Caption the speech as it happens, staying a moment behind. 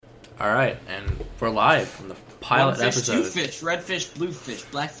Alright, and we're live from the pilot One fish, episode. two fish, red fish, blue fish,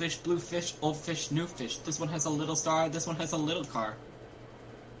 black fish, blue fish, old fish, new fish. This one has a little star, this one has a little car.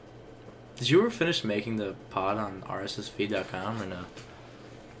 Did you ever finish making the pod on rssfeed.com or no?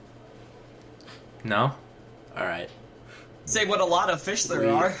 No? Alright. Say what a lot of fish there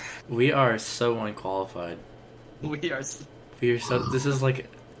are. We are so unqualified. We are. We are so... This is like...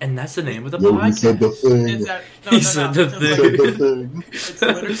 And that's the name of the Yo, podcast. he said the thing. It's that, no, He no, said no. the It's thing. like- thing. it's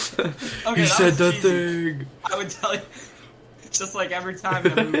literally. Okay, He that said was the cheesy. thing. I would tell you, just like every time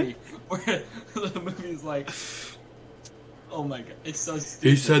in a movie, where the movie's like, oh my god, it's so stupid.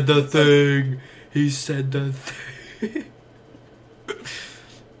 He said the It's like, thing. He said the thing.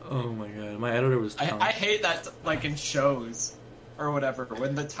 Oh my god. My editor was telling I hate that, like in shows or whatever,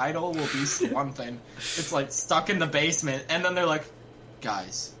 when the title will be something. It's like stuck in the basement, and then they're like,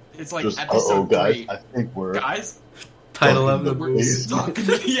 guys, it's like Just, episode guys, 3. I think we're Guys, title of the We're movie. stuck in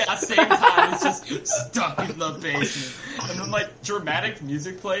the yeah, same time. It's just stuck in the basement, and then like dramatic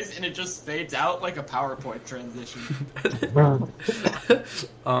music plays, and it just fades out like a PowerPoint transition.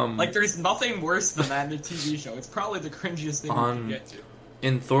 Like there's nothing worse than that in a TV show. It's probably the cringiest thing you can get to.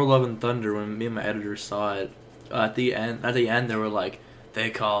 In Thor: Love and Thunder, when me and my editor saw it, at the end they were like, they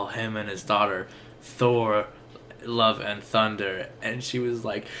call him and his daughter Thor, Love and Thunder, and she was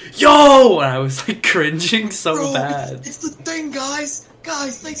like, "Yo!" and I was like cringing so Bro, bad. It's the thing, guys.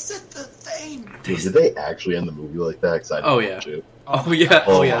 Guys, they said the thing. Did they actually end the movie like that? 'Cause I didn't Oh, yeah. watch it. Oh yeah,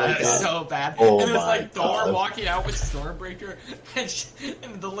 Oh, yeah. my they That did. was God. so bad. Oh and it was my like Thor God. walking out with Stormbreaker,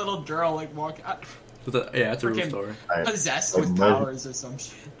 and the little girl like walking out, Yeah, it's a real Freaking- story. possessed I with might- powers or some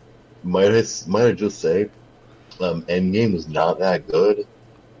shit. Might I just say, Endgame was not that good,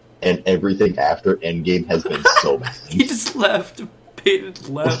 and everything after Endgame has been so bad. He just left. Peyton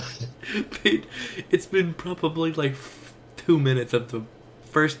left. Peyton, it's been probably like 2 minutes of the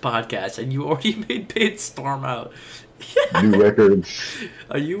first podcast, and you already made Peyton storm out. New record.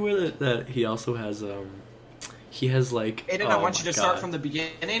 Are you aware that he also has he has like Aiden, oh I want my you to start God. from the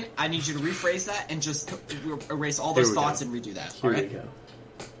beginning. I need you to rephrase that and just erase all Here those we thoughts go. and redo that. Here we Alright? go.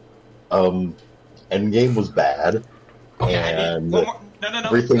 Endgame was bad, Okay, I need and one more. No.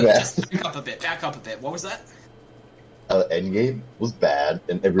 everything Just else- back up a bit. Back up a bit. What was that? Endgame was bad,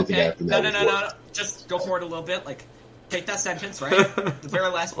 and everything Okay. after that No. was worse. Just go forward a little bit. Like, take that sentence, right? The very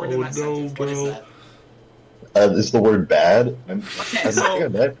last word in Oh, that no, sentence. What is bro. that? Is the word bad? Okay, I so think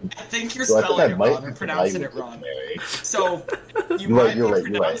you're I think I spelling it might wrong be or pronouncing it familiar wrong. with the So you You're right, might you're be right,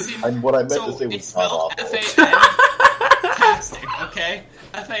 you're right. pronouncing. And what I meant So to say was it's spelled god awful. F-A-N-tastic, okay?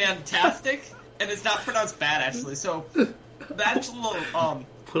 F-A-N-tastic, and it's not pronounced bad actually. So the actual What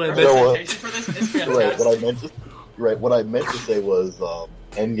I You know what? representation for this is Right, fantastic. what I meant to say was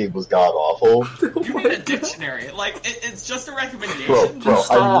Endgame was god awful. You need a dictionary. Like it's just a recommendation. Bro, Just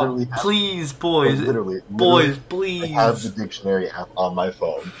I stop, literally have- please, boys, literally, boys, I please. have the dictionary app on my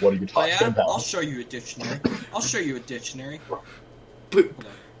phone. What are you Oh talking yeah, about? I'll show you a dictionary. I'll show you a dictionary. Put,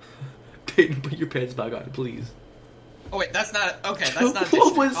 Peyton, put your pants back on, please. Oh wait, that's not okay. That's not a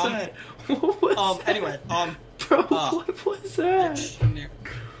What dictionary. was that? What was that? Anyway, Bro, what was that? dictionary.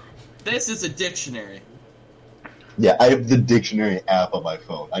 This is a dictionary. Yeah, I have the dictionary app on my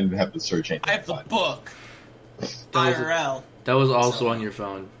phone. I didn't have to search anything. I have the book. was- IRL. That was also So- on your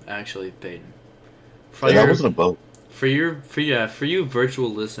phone, actually, Peyton. For Yeah, that your, wasn't a book. for you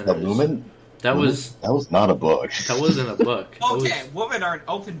virtual listeners. That Lumen? That was That was not a book. that wasn't a book. That was- Okay, women are an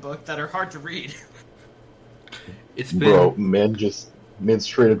open book that are hard to read. it's been Bro, man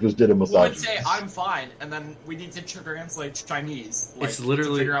straight up just did a Women massage. say I'm fine, and then we need to translate Chinese. Like, It's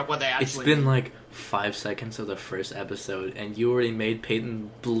literally- to figure out what they It's actually been mean. like 5 seconds of the first episode, and you already made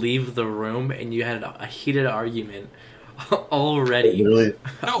Peyton leave the room, and you had a heated argument already. Literally,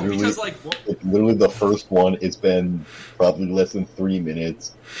 No, literally- because like literally the first one, it's been probably less than 3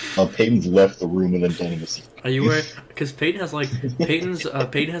 minutes. Peyton's left the room and then done a scene. Are you aware? Because Peyton has like Peyton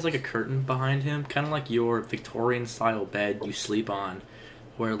has like a curtain behind him, kind of like your Victorian style bed you sleep on,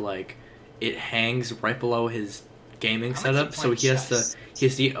 where like it hangs right below his gaming I'm gonna setup, keep so playing he has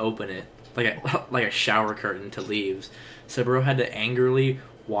chess. to open it like a like a shower curtain to leave. So bro had to angrily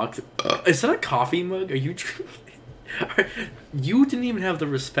walk. Is that a coffee mug? Are you? You didn't even have the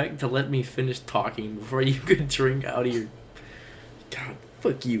respect to let me finish talking before you could drink out of your. God,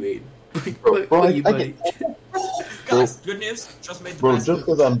 fuck you, Aiden. Fuck you, buddy. guys, good news. Just made the Bro, best just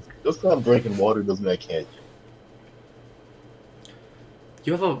move. because I'm drinking water doesn't mean I can't.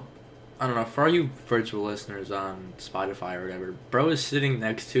 You have I don't know, for all you virtual listeners on Spotify or whatever, bro is sitting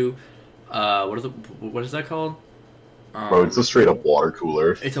next to, what is that called? Bro, it's a straight up water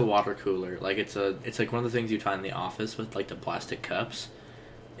cooler. It's a water cooler. Like it's like one of the things you'd find in the office with like the plastic cups.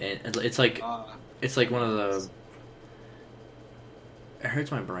 and it's like one of the. It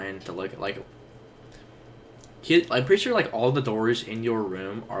hurts my brain to look at like. I'm pretty sure like all the doors in your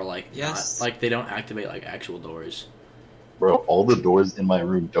room are like Yes. not, like they don't activate like actual doors. Bro, all the doors in my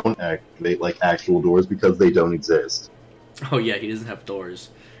room don't activate like actual doors because they don't exist. Oh yeah, he doesn't have doors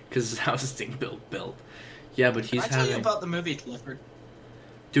because his house is being built. Yeah, but he's Can I tell you about the movie Clifford?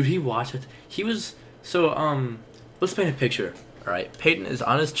 Dude, he watched it. He was so let's paint a picture. All right, Peyton is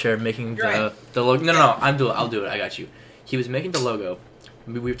on his chair making the logo. No, I'll do it. I got you. He was making the logo.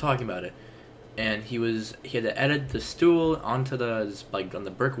 We were talking about it, and he had to edit the stool onto on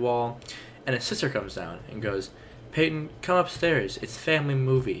the brick wall, and his sister comes down and goes, "Peyton, come upstairs. It's family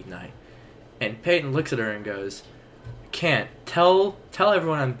movie night." And Peyton looks at her and goes, "Can't tell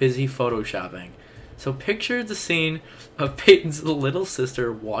everyone I'm busy photoshopping." So picture the scene of Peyton's little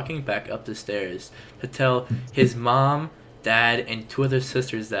sister walking back up the stairs to tell his mom, dad, and 2 other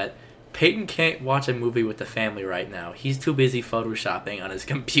sisters that Peyton can't watch a movie with the family right now. He's too busy photoshopping on his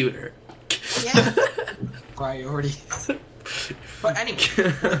computer. Yeah. Priorities. But anyway,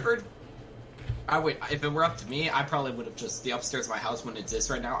 Clifford, if it were up to me, I probably would have the upstairs of my house wouldn't exist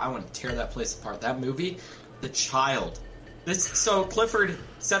right now. I want to tear that place apart. That movie, The Child. So Clifford,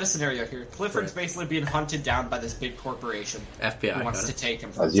 set a scenario here. Clifford's basically being hunted down by this big corporation. FBI who wants to take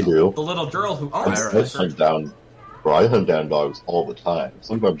him from As you do. the little girl who owns I hunt down dogs all the time.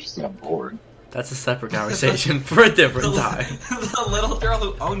 Sometimes just I'm bored. That's a separate conversation for a different time. The little girl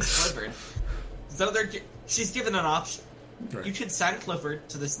who owns Clifford. So she's given an option. Right. You could send Clifford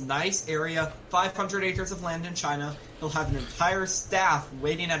to this nice area, 500 acres of land in China. He'll have an entire staff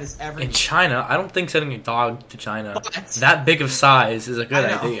waiting at his every. In China, I don't think sending a dog to China that big of size is a good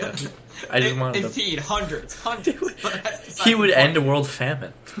idea. They feed hundreds. He would end a world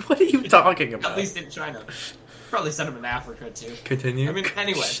famine. What are you talking about? At least in China. Probably send him in Africa too. Continue. I mean,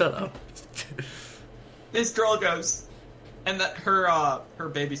 anyway. Shut up. This girl goes, and that her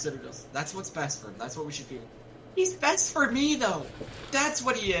babysitter goes, "That's what's best for him. That's what we should do." He's best for me, though. That's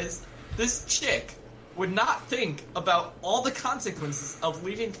what he is. This chick would not think about all the consequences of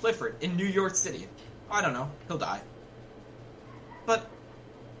leaving Clifford in New York City. I don't know. He'll die. But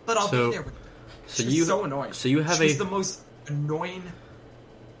I'll be there with him. She's so annoying. So you have She's the most annoying.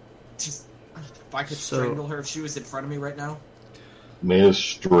 Just if I could strangle her if she was in front of me right now. Man is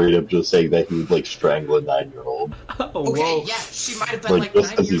straight up just saying that he would like strangle a 9-year-old. Oh, okay, whoa. yeah, she might have been like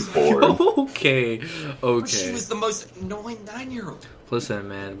just 9 years old. Okay. But she was the most annoying 9-year-old. Listen,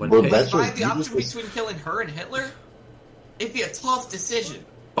 man. When Bro, if I had the option between killing her and Hitler, it'd be a tough decision.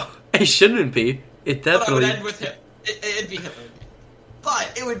 It shouldn't be. It definitely. But I would end with him. It'd be Hitler.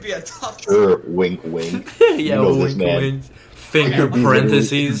 But it would be a tough decision. decision. Wink, wink. Yeah, wink, wink. Finger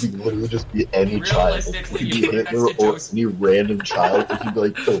parentheses. It could literally just be any child. It could be Hitler or any random child. It could be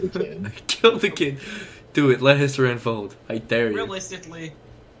like, kill the kid. Kill the kid. Do it. Let history unfold. I dare you. Realistically,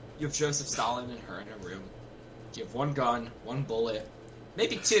 you have Joseph Stalin and her in a room. You have 1 gun, 1 bullet,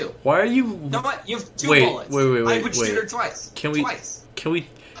 maybe 2. Why are you? You know what? You have 2 bullets. Wait. I would shoot her twice. Can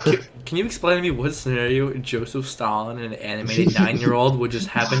you explain to me what scenario Joseph Stalin and an animated 9-year-old would just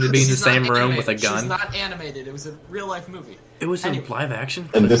happen to be in the same room with a gun? She's not animated. It was a real life movie. It was a live action.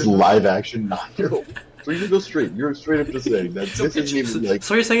 And this live action 9-year-old. So you go straight. You're straight up just saying that this isn't even like.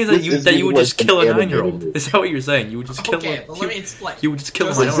 So you're saying that you would just kill a 9-year-old? Is that what you're saying? You would just kill? Okay, but let me explain. You would just kill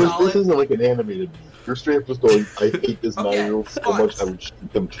a 9-year-old. This isn't like an animated movie. You're straight up just going, I hate this 9-year-old so much I would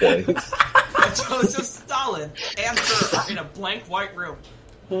shoot them twice. Joseph Stalin and her are in a blank white room.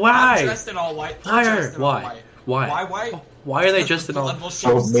 Why? I'm dressed in all white. Why? Why white? Why are they dressed in all?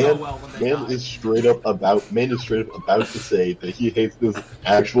 Man is straight up about to say that he hates this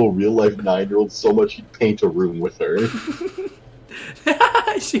actual real life 9-year-old so much he'd paint a room with her.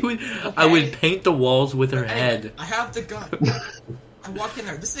 I would paint the walls with her head. I have the gun. I walk in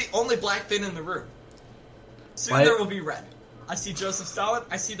there. This is the only black thing in the room. Soon there will be red. I see Joseph Stalin.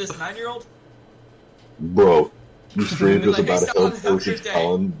 I see this 9-year-old. Bro, you straight up just about to help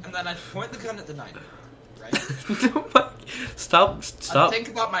Stalin. And then I point the gun at the 9-year-old. Right? Stop. Think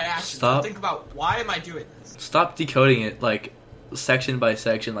about my actions. Think about why am I doing this? Stop decoding it like section by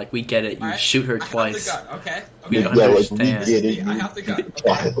section. Like we get it. You shoot her twice. I have the gun. Okay. We understand. I have the gun.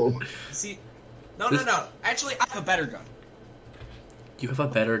 Okay. See, no. Actually, I have a better gun. You have a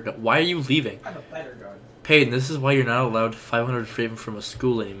better gun. Why are you leaving? I have a better gun. Peyton, this is why you're not allowed 500 feet from a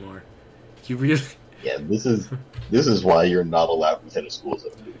school anymore. You really. Yeah, this is why you're not allowed within a school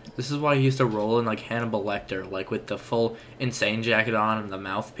zone. This is why he used to roll in like Hannibal Lecter, like with the full insane jacket on and the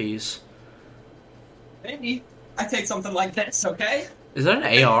mouthpiece. Maybe I take something like this, okay? Is that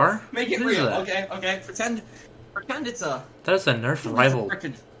an AR? Make it real, okay? Pretend Pretend it's a... That's a Nerf rival.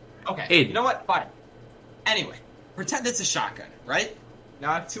 Okay, Aiden. You know what? Fine. Anyway, pretend it's a shotgun, right?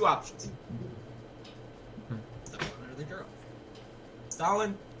 Now I have two options. Stalin or the girl?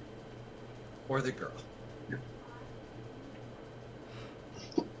 Stalin or the girl?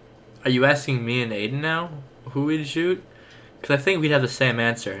 Are you asking me and Aiden now who we'd shoot? Because I think we'd have the same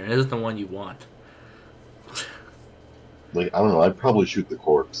answer, and it isn't the one you want. Like, I don't know, I'd probably shoot the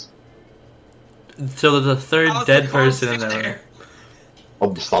corpse. So there's a third dead person in there.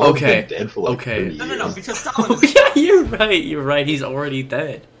 Oh, Stalin's Okay. been dead for like 30 No, years. because Stalin Oh, is... yeah, you're right. He's already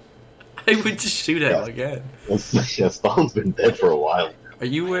dead. I would just shoot him again. Yeah, Stalin's been dead for a while. Are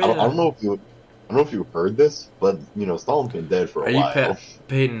you I worried? don't know if you heard this, but you know, Stalin's been dead for a while.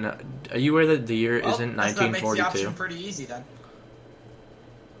 Peyton, are you aware that the year isn't That makes the 1942? option pretty easy then.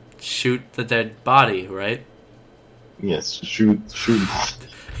 Shoot the dead body, right? Yes, shoot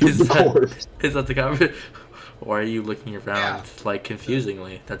Is the that- corpse. Is that the comment? Or are you looking around Yeah. like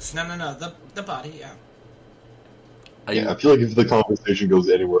confusingly? That's No, the body, yeah. are Yeah, you, I feel like if the conversation goes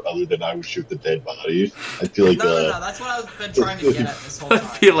anywhere other than I would shoot the dead body, I feel like No, that's what I've been trying to get at this whole I time.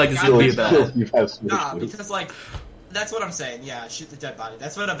 feel like this I would be wish bad. that- you have switched Nah, with. because like, that's what I'm saying. Yeah, shoot the dead body.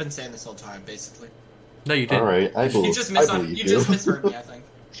 That's what I've been saying this whole time, basically. no, you didn't. All right, I believe You just you. misheard me, I think.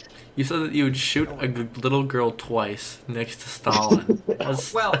 You said that you would shoot a little girl twice next to Stalin.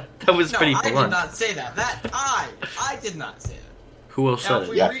 Well, that was no, pretty I blunt. did not say that. I did not say that. Who else Now, said if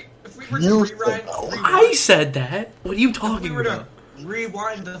it? we, Yeah. if we were You to said rewind, that. I said that. What are you if we talking were to about?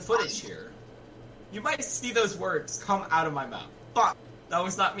 rewind the footage here, you might see those words come out of my mouth. Fuck, that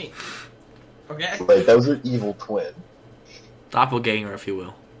was not me. Okay, Right, that was your evil twin. Doppelganger, if you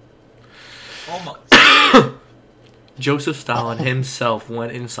will. almost. Joseph Stalin himself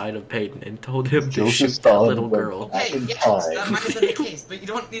went inside of Peyton and told him to Joseph shoot that Stalin little went girl. back Hey, in yes, time. that might have been the case, but you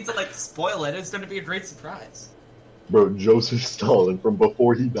don't need to like spoil it. It's going to be a great surprise. Bro, Joseph Stalin, from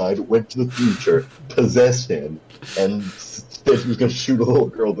before he died, went to the future, possessed him, and said he was going to shoot a little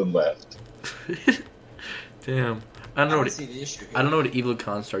girl, then left. Damn. I don't know what see the issue here. I don't know what evil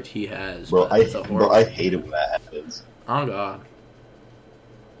construct he has. Bro, but it's a horrible. I hate it when that happens. Oh god,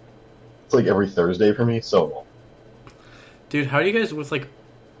 It's like every Thursday for me, so dude, how are you guys with like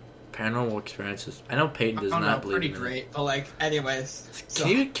paranormal experiences? I know Peyton does I don't not know, believe pretty in it. great, but like, anyways. So,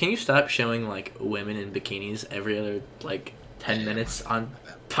 Can you stop showing like women in bikinis every other like 10 minutes on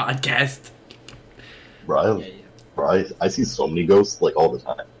podcast? bro, yeah. I see so many ghosts like all the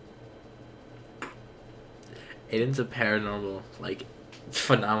time. Aiden's a paranormal like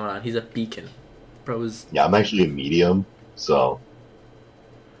phenomenon. He's a beacon. Bro's. Yeah, I'm actually a medium, so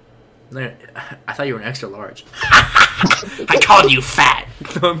I thought you were an extra large. I called you fat.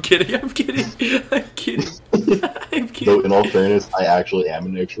 No, I'm kidding. I'm kidding. I'm kidding. I'm kidding. though in all fairness, I actually am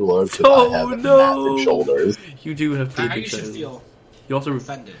an extra large because Oh, I have no. massive shoulders. You do have pretty Now big you should shoulders. feel You also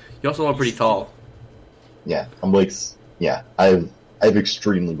offended. are pretty tall. Yeah, I'm like, yeah, I have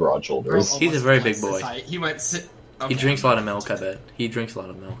extremely broad shoulders. He's a very big boy. He went sit. He drinks a lot of milk. I bet he drinks a lot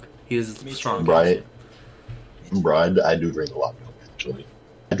of milk. He is Me strong. too. Right. Bro, I do drink a lot of milk actually.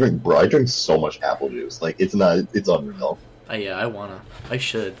 I drink so much apple juice. Like it's unreal. Yeah, I wanna. I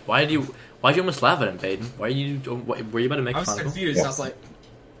should. Why'd you almost laugh at him, Peyton? Were you about to make I was fun of him? confused. Yeah. I was like,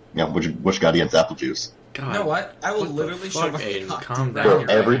 Yeah, what you got against apple juice? God, you know what? I will what the literally show fuck, my Aiden? cock Calm right down. here, Bro, right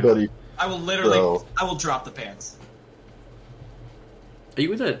everybody, now. I will literally. Bro. I will drop the pants. Are you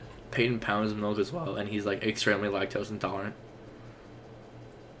with that Peyton pounds milk as well, and he's like extremely lactose intolerant?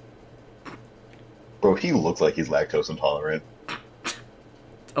 bro, he looks like he's lactose intolerant.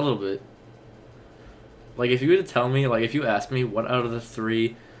 A little bit. Like if you were to tell me, like if you asked me what out of the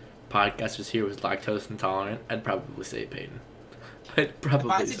 3 podcasters here was lactose intolerant, I'd probably say Peyton. I'd probably.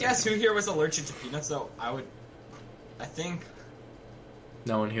 If I had to say guess who here was allergic to peanuts, though, I think.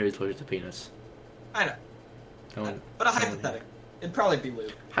 no one here is allergic to peanuts. I know. No one. But a no one here. hypothetical. It'd probably be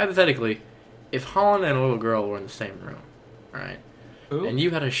Luke. Hypothetically, if Holland and a little girl were in the same room, alright, Who? and you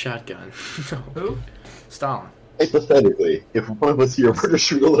had a shotgun, no, Who? Stalin. Hypothetically, if one of us here were to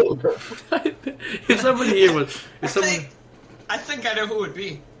shoot a little girl, If somebody here was, I think I know who it would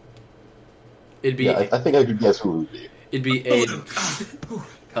be. it'd be, yeah, I think I could guess who it would be. it'd be Aiden. Oh,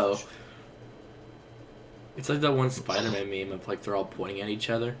 Oh, it's like that one Spider-Man meme of like they're all pointing at each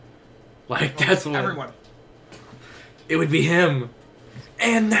other. Like that's what everyone. it would be him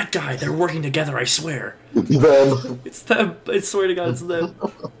and that guy. They're working together. I swear. Them. It's them. I swear to God, it's them.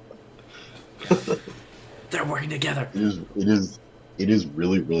 They're working together. It is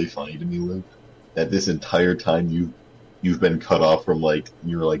really, really funny to me, Luke, that this entire time you've been cut off from like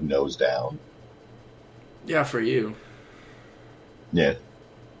your like nose down. Yeah, for you. Yeah.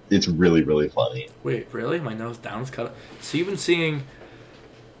 It's really, really funny. Wait, really? My nose down's cut. So you've been seeing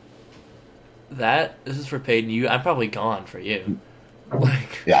that? This is for Peyton. I'm probably gone for you.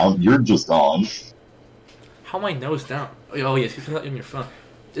 Like, Yeah, you're just gone. how my nose down? Oh yes, you can in your phone.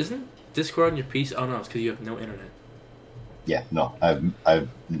 Isn't Discord on your PC? Oh no, it's because you have no internet. Yeah, no, I have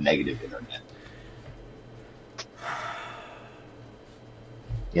negative internet.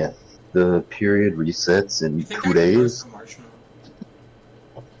 Yeah, the period resets in 2 days.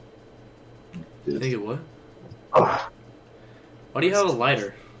 I think it would. Oh. Why do you have a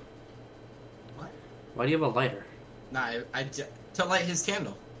lighter? What? Why do you have a lighter? Nah, to light his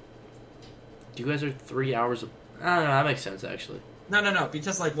candle. You guys are 3 hours. I don't know. That makes sense actually. No.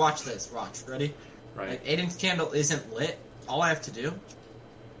 Because like, watch this. Watch. Ready? Right. Like, Aiden's candle isn't lit. All I have to do.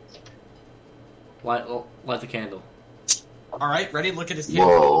 Light the candle. All right. Ready? Look at his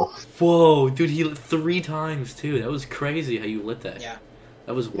candle. Whoa, dude! He lit 3 times too. That was crazy how you lit that. Yeah.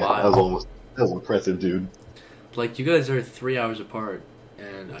 That was Yeah, wild. that was impressive, dude. Like, you guys are 3 hours apart,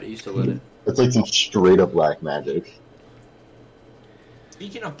 and I used to lit it. It's like some straight up black magic.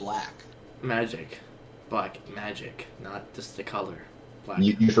 Speaking of black. Black magic, not just the color. Black.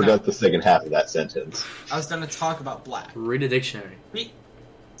 You forgot the second half of that sentence. I was going to talk about black. Read a dictionary.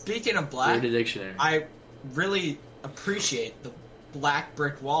 Speaking of black, Read a dictionary. I really appreciate the black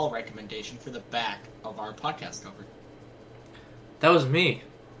brick wall recommendation for the back of our podcast cover. That was me.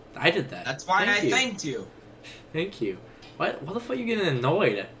 I did that. That's why I thanked you. Thank you. Why the fuck are you getting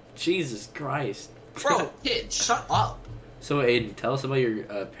annoyed? Jesus Christ. Bro, kid, shut up. So, Aiden, tell us about your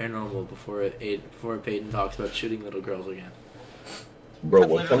paranormal before Peyton talks about shooting little girls again. Bro,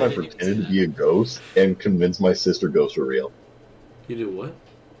 one time I pretended to be a ghost and convinced my sister ghosts were real. You did what?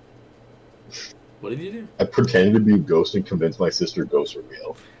 What did you do? I pretended to be a ghost and convinced my sister ghosts were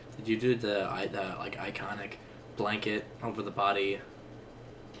real. Did you do the like iconic blanket over the body?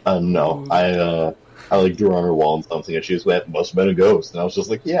 No. I like drew on her wall and something, and she just went, "Must have been a ghost," and I was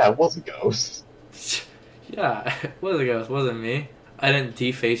just like, "Yeah, it was a ghost." Yeah, it was a ghost. Wasn't me. I didn't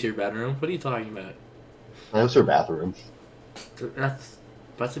deface your bedroom. What are you talking about? That was her bathroom. That's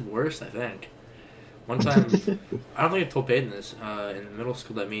worse, I think. One time, I don't think I told Peyton this. In the middle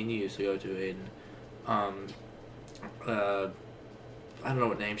school that me and you used to go to, Aiden. I don't know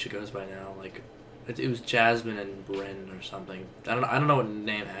what name she goes by now. Like, it was Jasmine and Bryn or something. I don't know what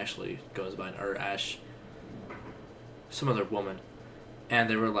name Ashley goes by, or Ash. Some other woman, and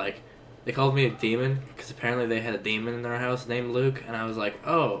they were like, they called me a demon because apparently they had a demon in their house named Luke, and I was like,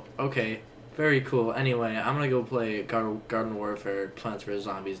 oh, okay, very cool. Anyway, I'm gonna go play Garden Warfare Plants vs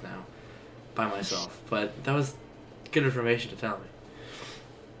Zombies now, by myself. But that was good information to tell me.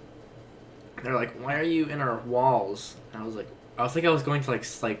 They're like, why are you in our walls? And I was going to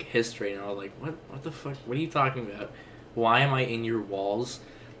like history, and I was like, what the fuck? What are you talking about? Why am I in your walls?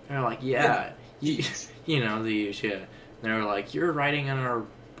 And they're like, yeah, you know the use, yeah. And they were like, you're writing on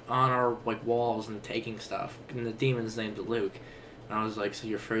our like walls and taking stuff. And the demon's named Luke. And I was like, so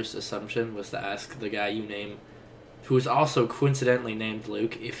your first assumption was to ask the guy you name, who is also coincidentally named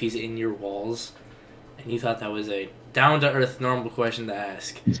Luke, if he's in your walls, and you thought that was a down-to-earth normal question to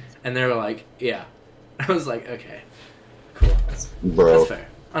ask. And they were like, yeah. I was like, okay, cool. Bro. That's fair.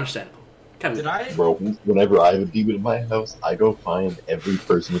 Understandable. Bro, whenever I have a demon in my house, I go find every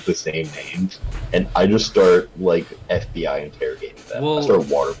person with the same name, and I just start, like, FBI interrogating them. I start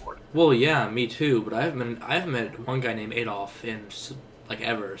waterboarding. Well, yeah, me too, but I haven't met one guy named Adolf in, like,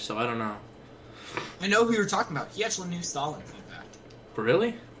 ever, so I don't know. I know who you're talking about. He actually knew Stalin, fun fact.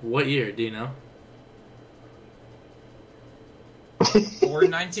 Really? What year, do you know? Or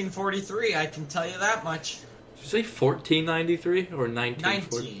 1943, I can tell you that much. Did you say 1493 or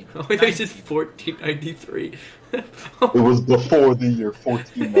 1940? 19. Oh, I thought you said 1493. It was before the year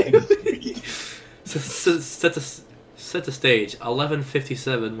 1493. Set the stage.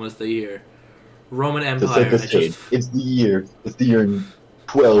 1157 was the year. Roman Empire. To set the stage, it's the year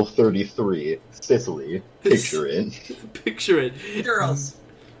 1233. Sicily. Picture it. Picture it. Girls.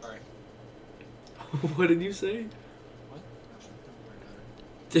 Sorry. What did you say? What?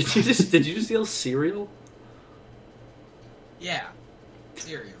 Did you just yell cereal? Yeah.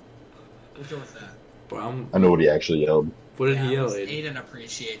 Cereal. We'll go with that. Bro, I know what he actually yelled. What did he yell? Aiden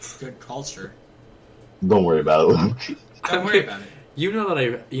appreciates good culture. Don't worry about it. Don't worry about it. You know that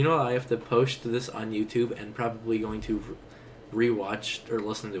I have to post this on YouTube and probably going to rewatch or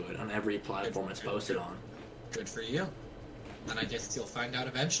listen to it on every platform it's posted on. Good for you. And I guess you'll find out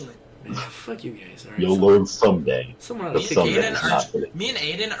eventually. Man, fuck you guys. All right, You'll learn someday. Someone But someday it's not today. Me and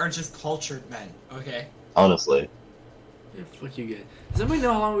Aiden are just cultured men, okay? Honestly. Yeah, fuck you guys. Does anybody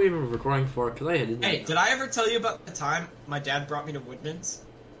know how long we've been recording for? Because I didn't. Hey, did I ever tell you about the time my dad brought me to Woodman's?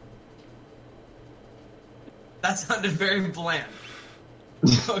 That sounded very bland.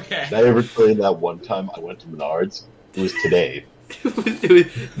 Okay. Did I ever tell you that one time I went to Menards? It was today. It was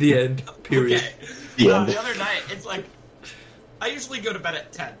the end. Period. Okay. The end. The other night, it's like, I usually go to bed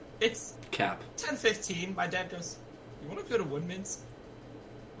at 10. It's Cap. 10:15. My dad goes, "You want to go to Woodman's?"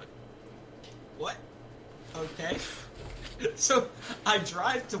 Like, what? Okay. So I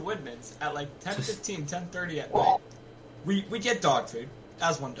drive to Woodman's at like 10:15, 10:30 at night. We get dog food,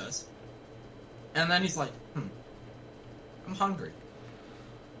 as one does. And then he's like, I'm hungry.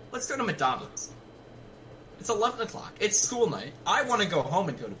 Let's go to McDonald's. It's 11 o'clock. It's school night. I want to go home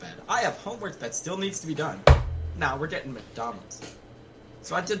and go to bed. I have homework that still needs to be done. Now we're getting McDonald's.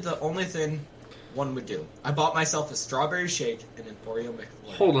 So I did the only thing one would do. I bought myself a strawberry shake and an Oreo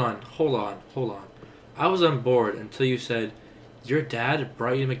McFlurry. Hold on. I was on board until you said your dad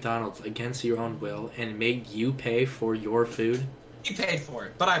brought you to McDonald's against your own will and made you pay for your food. He paid for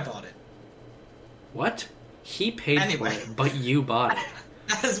it, but I bought it. What? He paid for it, but you bought it.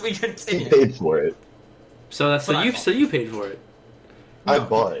 As we continue. He paid for it. So you paid for it. I No,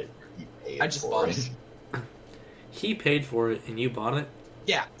 bought it. He paid I just for bought it. He paid for it and you bought it?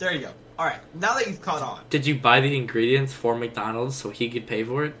 Yeah, there you go. Alright, now that you've caught on. Did you buy the ingredients for McDonald's so he could pay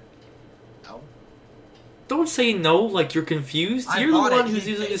for it? No. Don't say no like you're confused. I You're the bought it, one who's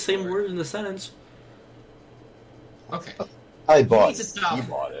he using paid the same for it. word in the sentence. Okay. I bought need to it. stop. He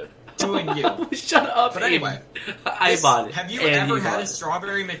bought it. Doing you. Shut up. But Aiden. anyway. I bought it. Have you and ever he had bought a it.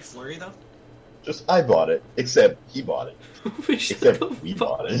 strawberry McFlurry, though? Just, I bought it. Except, he bought it. Shut Except, the we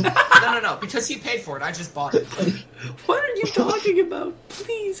fuck- bought it. No. Because he paid for it. I just bought it. What are you talking about?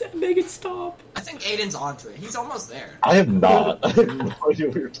 Please make it stop. I think Aiden's onto it. He's almost there. I am not. I have no idea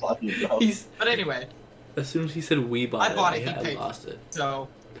what you're talking about. He's But anyway, as soon as he said we bought I bought it, I he paid. lost it. so,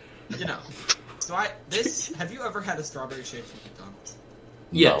 you know. Have you ever had a strawberry shake from McDonald's?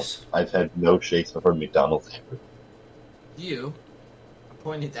 Yes. No, I've had no shakes from McDonald's ever. You. I'm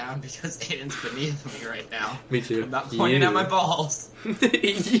pointing down because Aiden's beneath me right now. Me too. I'm not pointing at my balls.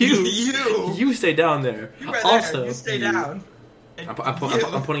 You stay down there. You right Also, there. You stay down. And I'm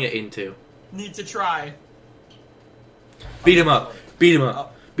you putting it in too. need to try. Beat him up. Beat him up. Oh.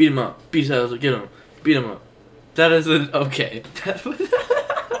 Beat him up. Beat his ass. Get him. Beat him up. That isn't okay.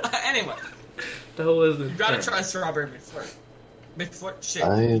 Anyway, That wasn't. you gotta try strawberry McFlurry. McFlurry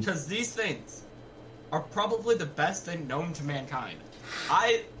shake. Because these things are probably the best thing known to mankind.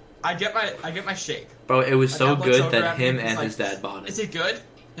 I get my shake. Bro, it was My so dad looks good over that at me him and he's and like, his dad bought Is it. it good?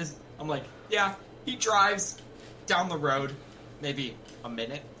 I'm like, yeah. He drives down the road, maybe a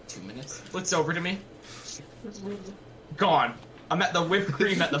minute, 2 minutes. Looks over to me. Gone. I'm at the whipped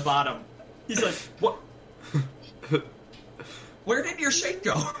cream at the bottom. He's like, what? Where did your shake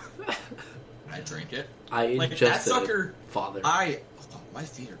go? I drink it. I Like, that just sucker, father. oh, my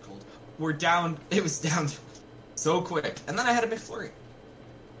feet are cold. We're down, it was down so quick. And then I had a McFlurry.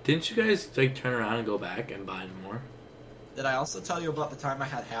 Didn't you guys like turn around and go back and buy more? Did I also tell you about the time I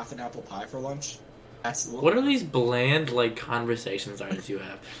had half an apple pie for lunch? Absolutely. What are these bland like conversation starters you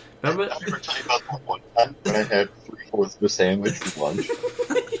have? Remember? Did I ever tell you about that one time when I had 3/4 of a sandwich for lunch?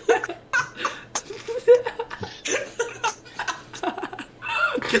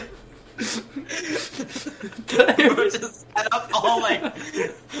 We just set up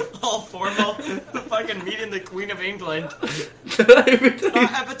all formal, fucking meeting the Queen of England. Did I ever tell Did I you?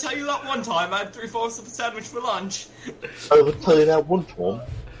 ever tell you that one time I had 3/4 of a sandwich for lunch? I will tell you that one time.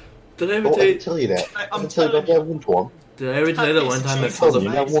 Did I ever Oh, tell I you? will tell you that. I'm I will tell you about telling that one time. Did I ever tell you that one time I Cheese filled Tell up?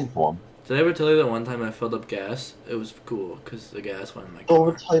 you that one time. Did I ever tell you that one time I filled up gas? It was cool because the gas went in my Oh, I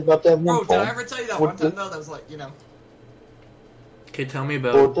will car. tell you about that one Bro, time. did I ever tell you that What one time the- though? That was like, you know. Okay, tell me Oh,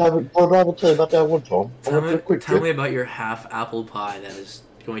 about. I will tell you about that one time. Tell me about your half apple pie that is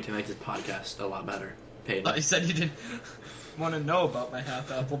going to make this podcast a lot better. I Peyton. thought you said you didn't want to know about my half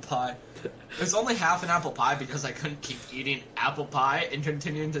apple pie. It was only half an apple pie because I couldn't keep eating apple pie and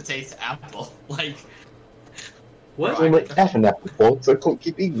continuing to taste apple. Like, What? Well, like half an apple pie, so I couldn't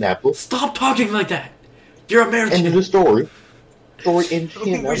keep eating apples. Stop talking like that. You're American. End of the story. Story in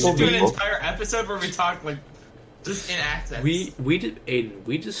we should do an entire episode where we talk like just in accents. We did Aiden.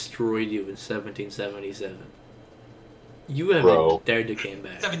 We destroyed you in 1777. You haven't Bro. dared to came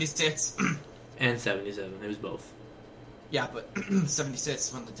back. 76. And 77. It was both. Yeah, but 76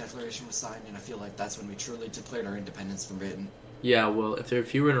 is when the Declaration was signed, and I feel like that's when we truly declared our independence from Britain. Yeah, well,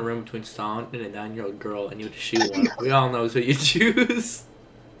 if you were in a room between Stalin and a 9-year-old girl and you had to shoot one, we all know who you choose.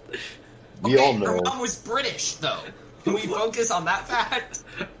 We all Her know. mom was British, though. Can we focus on that fact?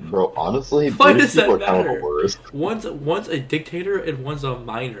 Bro, honestly, Why British does that people are kind of matter? the worst. One's a dictator and one's a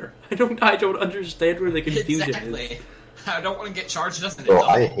minor. I don't understand where the confusion is. Exactly. I don't want to get charged as an Bro, adult.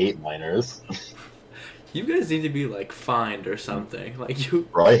 I hate minors. You guys need to be like fined or something. Like you.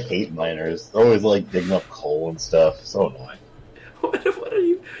 Bro, I hate miners. They're always like digging up coal and stuff. So annoying. What are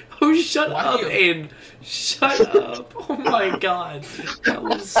you? Oh, shut Why up, do you- Aiden. Shut up. Oh my god. That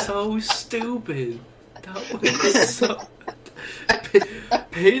was so stupid. That was so.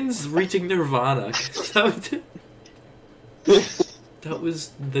 Peyton's reaching Nirvana. That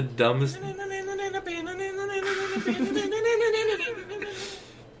was the dumbest.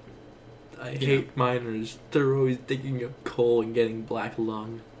 I hate miners. They're always digging up coal and getting black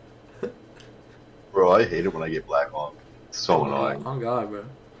lung. Bro, I hate it when I get black lung. It's so annoying. Oh god, bro.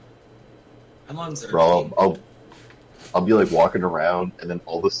 My lungs are Bro, I'll be like walking around, and then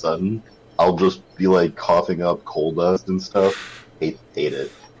all of a sudden, I'll just be like coughing up coal dust and stuff. Hate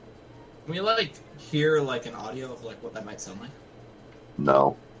it. Can we like hear like an audio of like what that might sound like?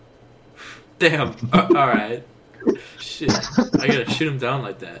 No. Damn. Alright. Shit. I gotta shoot him down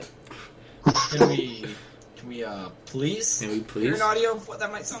like that. Can we please? Can we Hear please? an audio of what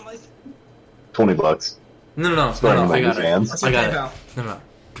that might sound like? $20. No, It's going in I got it. hands. What's I your got PayPal?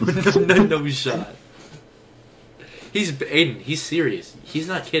 it. No shot. He's Aiden. He's serious. He's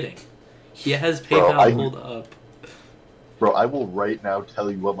not kidding. He has Bro, PayPal pulled up. Bro, I will right now tell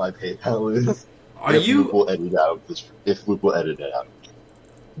you what my PayPal is. Are if you Luke will edit out this, if Luke will edit it out.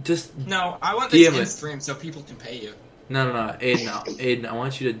 just No, I want this DM in it. stream so people can pay you. no, Aiden? No. Aiden, I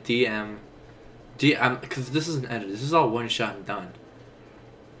want you to DM, because this is an edit. This is all one shot and done.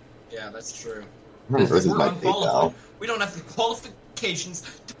 Yeah, that's true. This is We're my unqualified. PayPal. We don't have the qualifications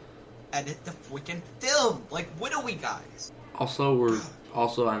to edit the freaking film. Like, what are we guys?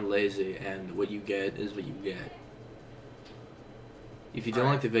 Also I'm lazy, and what you get is what you get. If you don't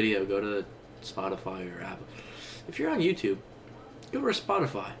Alright. like the video, go to Spotify or Apple. If you're on YouTube, go to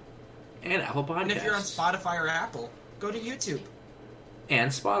Spotify and Apple Podcasts. And if you're on Spotify or Apple, go to YouTube.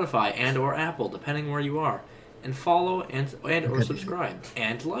 And Spotify and or Apple, depending where you are, and follow and or subscribe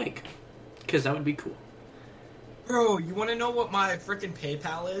and like, because that would be cool. Bro, you want to know what my freaking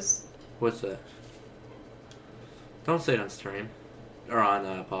PayPal is? What's that? Don't say it on stream or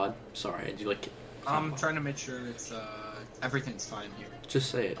on pod. Sorry, I do like. I'm trying to make sure it's everything's fine here. Just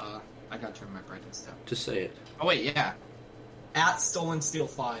say it. I gotta turn my brightness down. Just say it. Oh wait, yeah. At Stolen Steel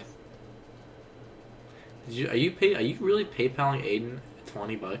 5. Are you really PayPaling Aiden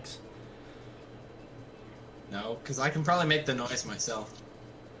 $20? No, because I can probably make the noise myself.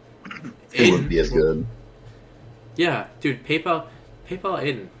 It wouldn't be as good. Yeah, dude, PayPal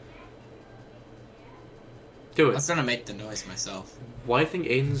Aiden. Do I it. was gonna make the noise myself. Why do you think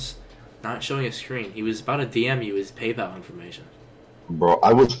Aiden's not showing a screen? He was about to DM you his PayPal information. Bro,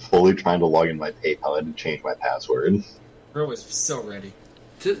 I was fully trying to log in my PayPal. I had to change my password. Bro was so ready.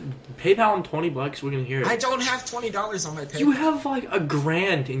 Just PayPal him $20. We're gonna hear it. I don't have $20 on my PayPal. You have like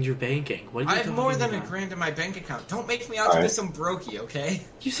 $1,000 in your banking. What are I you have talking more than about? $1,000 in my bank account. Don't make me out to be Alright. some brokey, okay?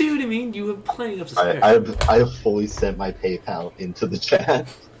 You see what I mean? You have plenty of spare. I have fully sent my PayPal into the chat.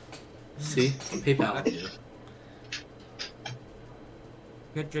 See? PayPal.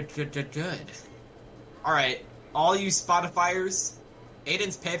 Good. Alright, all you Spotifyers,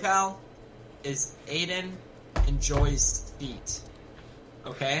 Aiden's PayPal is Aiden Enjoys Feet.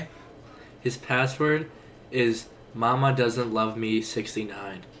 Okay? His password is Mama Doesn't Love Me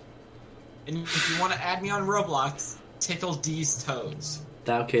 69. And if you want to add me on Roblox, Tickle D's Toes.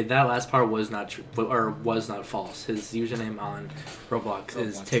 That last part was not true, or was not false. His username on Roblox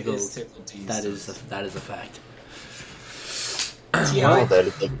is Tickle. D's That Toes. is a fact. Wow, that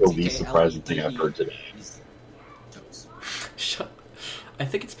is like the least surprising thing I've heard today. Toes. Shut. I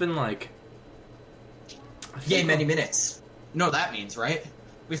think it's been like. Yay, many minutes. You know what that means, right?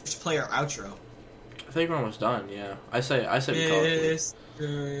 We have to play our outro. I think we're almost done. Yeah, I say we call it.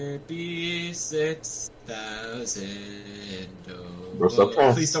 Mr. B6000. Bro, stop trying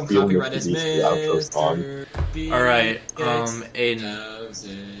to Please don't steal copyright Mr. us, Beast's outro song. Mr. All right, Aiden,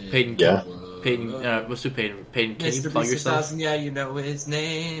 B6000. Peyton, Yeah. Peyton, let's do Peyton. Peyton, can you Mr. plug yourself? B6000, yeah, you know his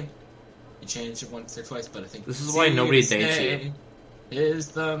name. You changed it once or twice, but I think This is why nobody dates you. His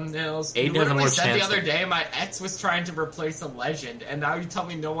thumbnails. Aiden You has a literally more said the chance other than- day my ex was trying to replace a legend, and now you tell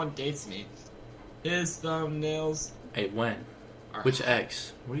me no one dates me. His thumbnails. Hey, when? are- Which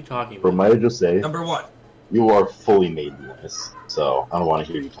X? What are you talking Bro, about? might I just say, Number one. you are fully maidenless, so I don't want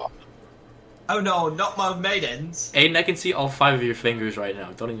to hear you talk. Oh no, not my maidens. Aiden, I can see all 5 of your fingers right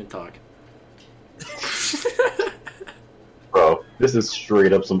now. Don't even talk. Bro, this is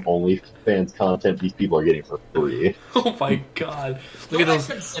straight up some OnlyFans content these people are getting for free. Oh my god! Look Know at what I those.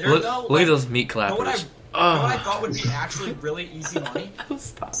 considered, Look, though? look Like, at those meat know what clappers. You know what I Oh. thought would be actually really easy money?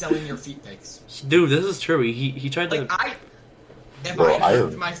 Stop. Selling your feet pics. Dude, this is true. He tried Like, to. If Bro, I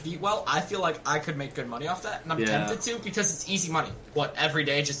moved my feet well, I feel like I could make good money off that, and I'm tempted to because it's easy money. What, every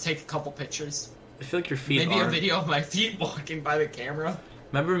day, just take a couple pictures? I feel like your feet Maybe a video of my feet walking by the camera.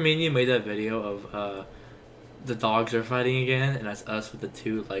 Remember me and you made that video of the dogs are fighting again, and that's us with the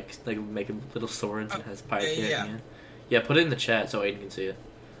two like making little swords and has pirate again. Yeah, put it in the chat so Aiden can see it.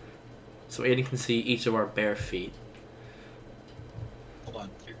 So Aiden can see each of our bare feet. Hold on.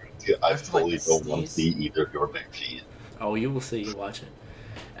 I fully don't want to see either of your bare feet. Oh, you will see. You watch it.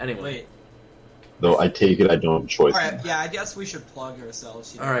 Anyway. Wait. Though I take it I don't have a choice. Alright, yeah, I guess we should plug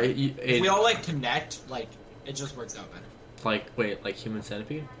ourselves. You know? Alright, if we all like connect, like it just works out better. Like human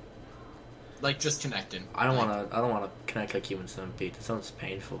centipede? Like just connecting. I don't wanna connect like human centipede. That sounds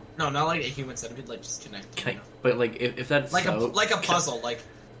painful. No, not like a human centipede. Like just connecting. But like if that's like so, a puzzle. Like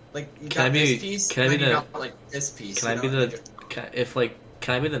you can got I be, this piece. Can I be the like this piece? Can I be the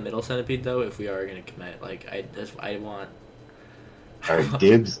can I be the middle centipede though? If we are gonna commit, like I want. Alright,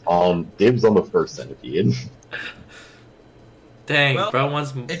 dibs on the first centipede. Dang, well, bro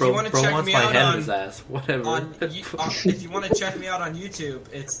wants my head in his ass. Whatever. If you want to check me out on YouTube,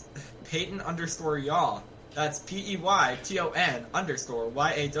 it's Peyton_Yaw. That's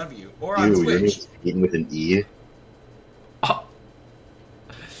PEYTON_YAW. Or on Twitch. Peyton with an E. Oh.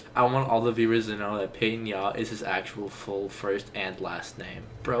 I want all the viewers to know that Peyton Yaw is his actual full first and last name.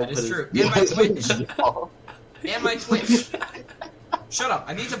 Bro, that is true. And my Twitch. And my Twitch. Shut up.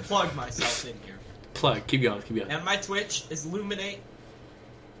 I need to plug myself in here. Plug. Keep going. And my Twitch is Luminate2.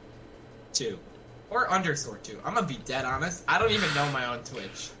 Or _2. I'm gonna be dead honest. I don't even know my own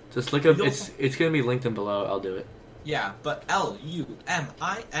Twitch. Just look up. It's gonna be linked in below. I'll do it. Yeah, but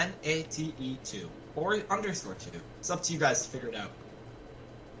LUMINATE2 or _2. It's up to you guys to figure it out.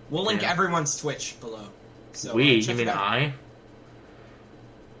 We'll link everyone's Twitch below. So you mean I?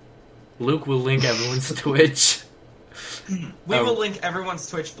 Luke will link everyone's Twitch. We will link everyone's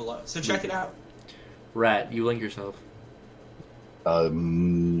Twitch below. So check it out. Rat, you link yourself. I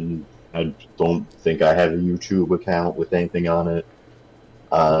don't think I have a YouTube account with anything on it.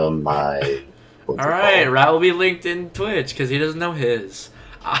 Alright, Rat will be linked in Twitch because he doesn't know his.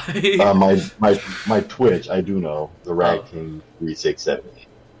 My Twitch, I do know. The Rat King 3678.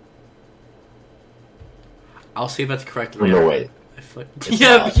 I'll see if that's correct later. No, wait.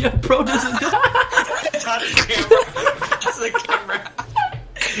 Yeah, bro doesn't know. It's on the camera. That's the camera.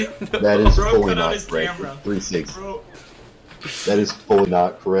 That is fully not correct. 36. That is fully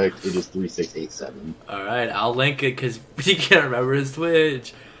not correct. It is 3687. Alright, I'll link it because he can't remember his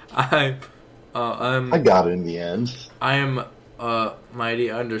Twitch. I got it in the end. I am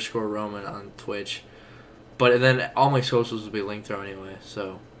mighty_Roman on Twitch, but then all my socials will be linked there anyway.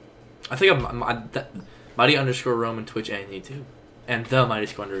 So I think I'm mighty_Roman Twitch and YouTube, and the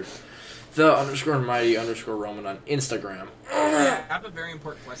 _mighty_Roman on Instagram. I have a very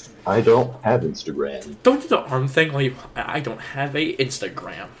important question. I don't have Instagram. Don't do the arm thing while I don't have a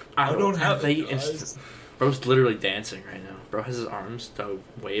Instagram. I don't have a Instagram. Bro's literally dancing right now. Bro has his arms, the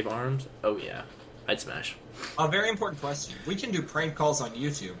wave arms. Oh yeah, I'd smash. A very important question. We can do prank calls on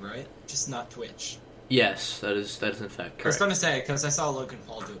YouTube, right? Just not Twitch. Yes, that is in fact correct. I was going to say, because I saw Logan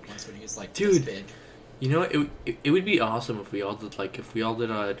Paul do it once when he was like, dude, this big. You know, it would be awesome if we all did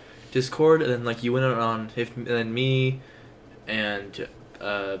a Discord, and then you went on, and then me and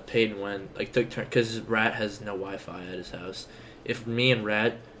Peyton took turns, because Rat has no Wi-Fi at his house. If me and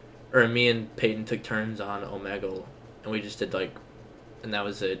Peyton took turns on Omegle, and we just did and that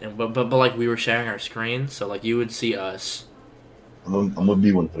was it. And but we were sharing our screen, so you would see us. I'm gonna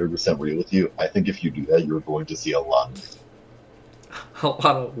be 100% real with you. I think if you do that, you're going to see a lot. A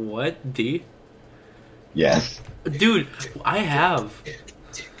lot of what, D? Yeah. Dude, I have.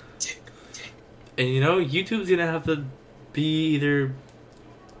 And YouTube's gonna have to be either.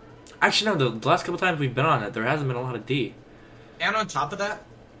 Actually, no. The last couple times we've been on it, there hasn't been a lot of D. And on top of that,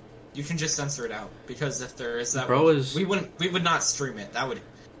 you can just censor it out because if there is that, we would not stream it. That would.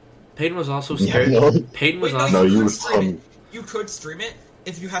 Peyton was also scared. Peyton was also. You could stream it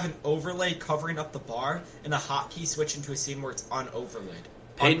if you have an overlay covering up the bar and a hotkey switch into a scene where it's unoverlaid,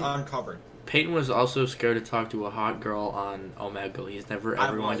 uncovered. Peyton was also scared to talk to a hot girl on Omegle. He's never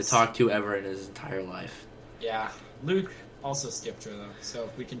ever wanted to talk to ever in his entire life. Yeah, Luke also skipped her though, so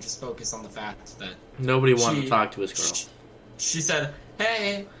we can just focus on the fact that nobody wanted to talk to his girl. She said,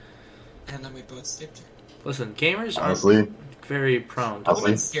 "Hey," and then we both skipped her. Listen, gamers are very prone to. That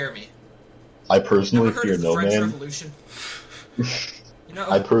wouldn't scare me. I personally fear no man.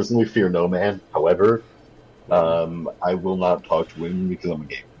 I personally fear no man. However, I will not talk to women because I'm a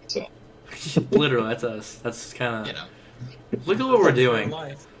gamer. So. Literally, that's us. That's kind of. Look at what we're doing.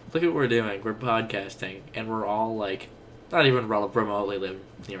 Look at what we're doing. We're podcasting, and we're all not even remotely live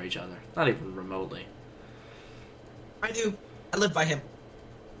near each other. Not even remotely. I do. I live by him.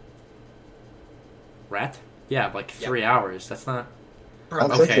 Rat? Yeah, like 3 hours. That's not... Bro,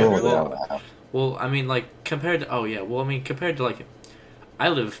 That's okay, actually well, a lot of that. Well, I mean, like, compared to... Oh, yeah. Well, I mean, compared to, like... I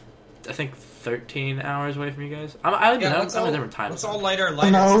live, I think, 13 hours away from you guys. I'm a different time Let's zone. all light our No,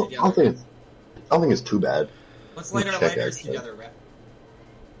 lighters I together. don't think it's too bad. Let's light our Check, lighters actually. together, Rat.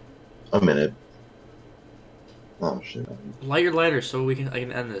 A minute. Oh shit! Light your lighter so I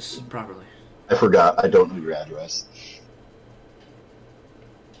can end this properly. I forgot. I don't know your address.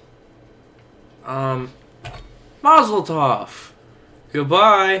 Mazel tov.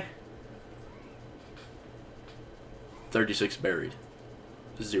 Goodbye. 36 buried.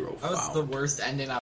 0 That was found. the worst ending